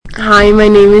Hi, my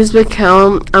name is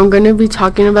Viquel. I'm going to be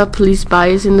talking about police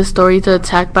bias in the story The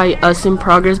Attack by Us in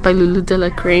Progress by Lulu de la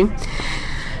Crae.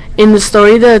 In the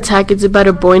story The Attack, it's about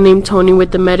a boy named Tony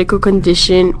with the medical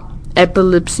condition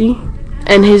epilepsy,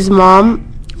 and his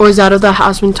mom was out of the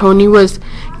house when Tony was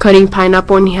cutting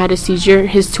pineapple and he had a seizure.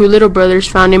 His two little brothers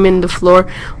found him in the floor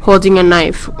holding a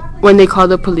knife when they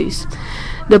called the police.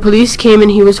 The police came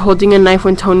and he was holding a knife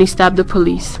when Tony stabbed the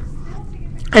police,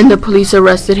 and the police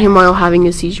arrested him while having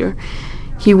a seizure.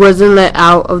 He wasn't let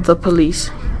out of the police.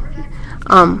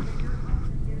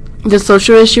 The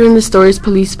social issue in the story is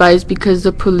police bias because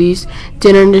the police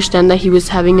didn't understand that he was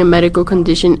having a medical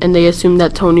condition and they assumed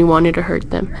that Tony wanted to hurt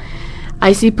them.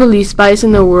 I see police bias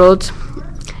in the world.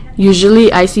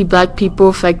 Usually I see black people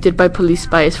affected by police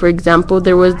bias. For example,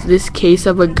 there was this case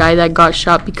of a guy that got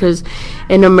shot because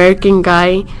an American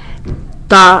guy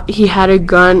thought he had a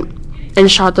gun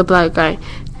and shot the black guy.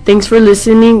 Thanks for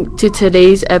listening to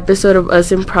today's episode of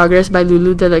Us in Progress by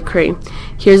Lulu de la Crae.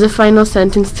 Here's a final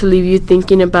sentence to leave you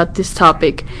thinking about this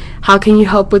topic. How can you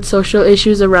help with social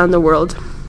issues around the world?